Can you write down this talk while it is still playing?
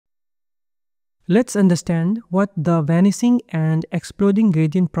Let's understand what the vanishing and exploding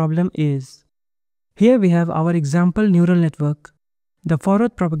gradient problem is. Here we have our example neural network. The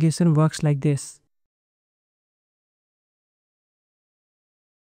forward propagation works like this.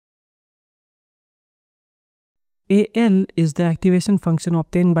 AL is the activation function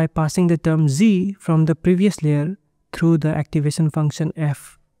obtained by passing the term Z from the previous layer through the activation function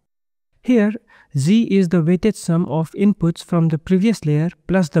F. Here, Z is the weighted sum of inputs from the previous layer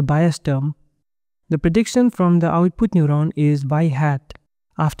plus the bias term. The prediction from the output neuron is Y hat.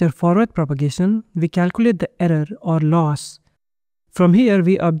 After forward propagation, we calculate the error or loss. From here,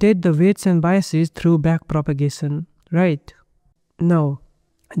 we update the weights and biases through back propagation, right? Now,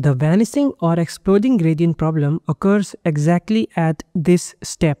 the vanishing or exploding gradient problem occurs exactly at this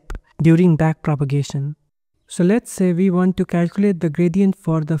step during back propagation. So let's say we want to calculate the gradient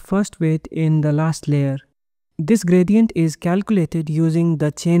for the first weight in the last layer. This gradient is calculated using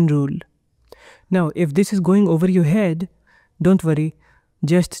the chain rule. Now, if this is going over your head, don't worry,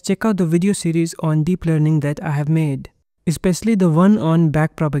 just check out the video series on deep learning that I have made, especially the one on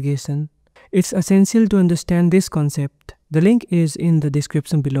back propagation. It's essential to understand this concept. The link is in the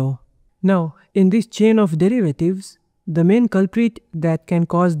description below. Now, in this chain of derivatives, the main culprit that can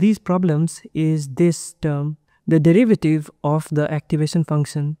cause these problems is this term, the derivative of the activation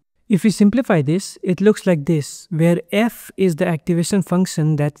function. If we simplify this, it looks like this, where f is the activation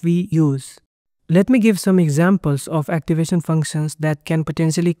function that we use. Let me give some examples of activation functions that can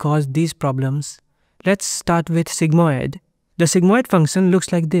potentially cause these problems. Let's start with sigmoid. The sigmoid function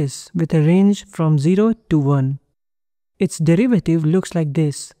looks like this, with a range from 0 to 1. Its derivative looks like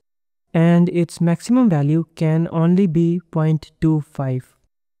this, and its maximum value can only be 0.25.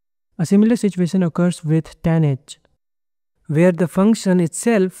 A similar situation occurs with tan h, where the function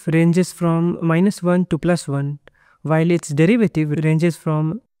itself ranges from -1 to +1, while its derivative ranges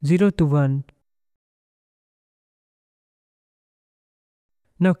from 0 to 1.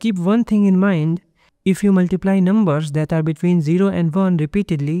 Now keep one thing in mind, if you multiply numbers that are between 0 and 1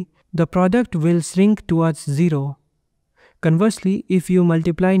 repeatedly, the product will shrink towards 0. Conversely, if you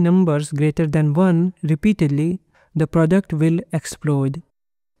multiply numbers greater than 1 repeatedly, the product will explode.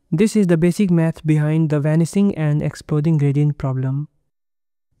 This is the basic math behind the vanishing and exploding gradient problem.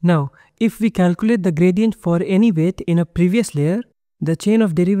 Now, if we calculate the gradient for any weight in a previous layer, the chain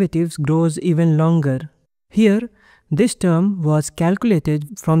of derivatives grows even longer. Here, this term was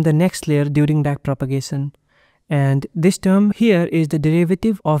calculated from the next layer during backpropagation, and this term here is the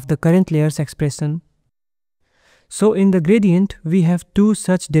derivative of the current layer's expression. So in the gradient, we have two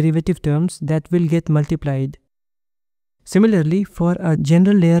such derivative terms that will get multiplied. Similarly, for a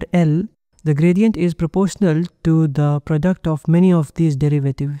general layer L, the gradient is proportional to the product of many of these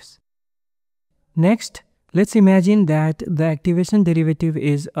derivatives. Next, let's imagine that the activation derivative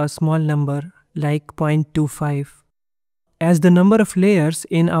is a small number, like 0.25. As the number of layers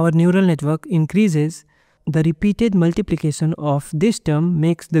in our neural network increases, the repeated multiplication of this term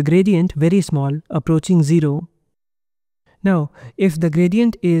makes the gradient very small, approaching 0. Now, if the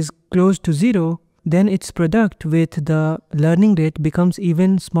gradient is close to 0, then its product with the learning rate becomes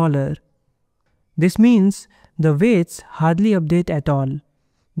even smaller. This means the weights hardly update at all.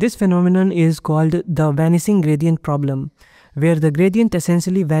 This phenomenon is called the vanishing gradient problem, where the gradient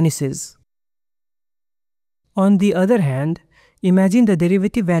essentially vanishes. On the other hand, imagine the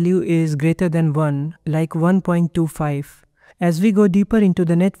derivative value is greater than 1, like 1.25. As we go deeper into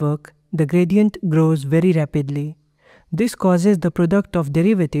the network, the gradient grows very rapidly. This causes the product of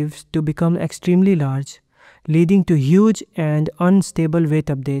derivatives to become extremely large, leading to huge and unstable weight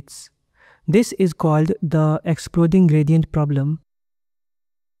updates. This is called the exploding gradient problem.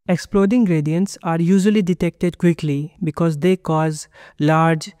 Exploding gradients are usually detected quickly because they cause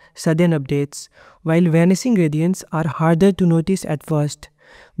large, sudden updates, while vanishing gradients are harder to notice at first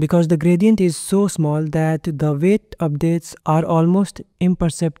because the gradient is so small that the weight updates are almost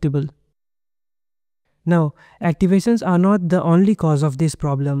imperceptible. Now, activations are not the only cause of this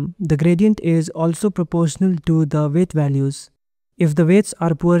problem. The gradient is also proportional to the weight values. If the weights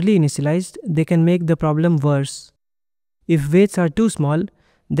are poorly initialized, they can make the problem worse. If weights are too small,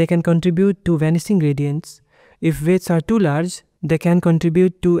 they can contribute to vanishing gradients. If weights are too large, they can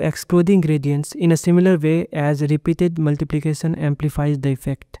contribute to exploding gradients in a similar way as repeated multiplication amplifies the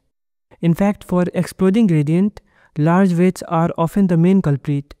effect. In fact, for exploding gradient, large weights are often the main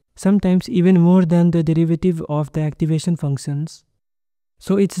culprit, sometimes even more than the derivative of the activation functions.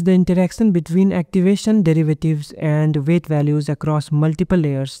 So it's the interaction between activation derivatives and weight values across multiple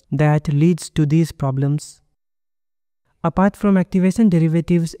layers that leads to these problems. Apart from activation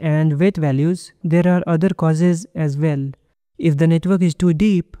derivatives and weight values, there are other causes as well. If the network is too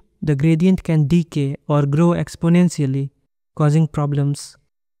deep, the gradient can decay or grow exponentially, causing problems.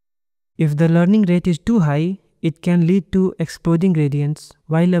 If the learning rate is too high, it can lead to exploding gradients,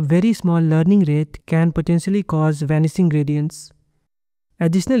 while a very small learning rate can potentially cause vanishing gradients.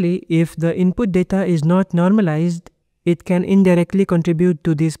 Additionally, if the input data is not normalized, it can indirectly contribute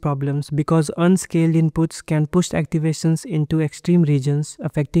to these problems because unscaled inputs can push activations into extreme regions,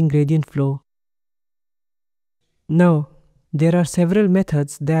 affecting gradient flow. Now, there are several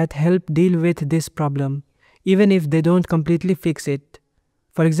methods that help deal with this problem, even if they don't completely fix it.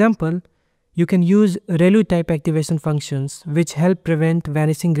 For example, you can use ReLU type activation functions, which help prevent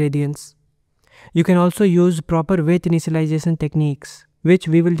vanishing gradients. You can also use proper weight initialization techniques, which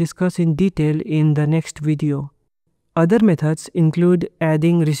we will discuss in detail in the next video. Other methods include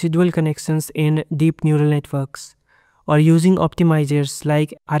adding residual connections in deep neural networks, or using optimizers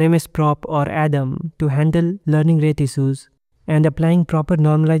like RMSprop or ADAM to handle learning rate issues, and applying proper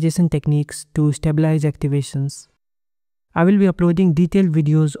normalization techniques to stabilize activations. I will be uploading detailed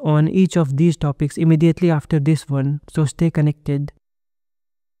videos on each of these topics immediately after this one, so stay connected.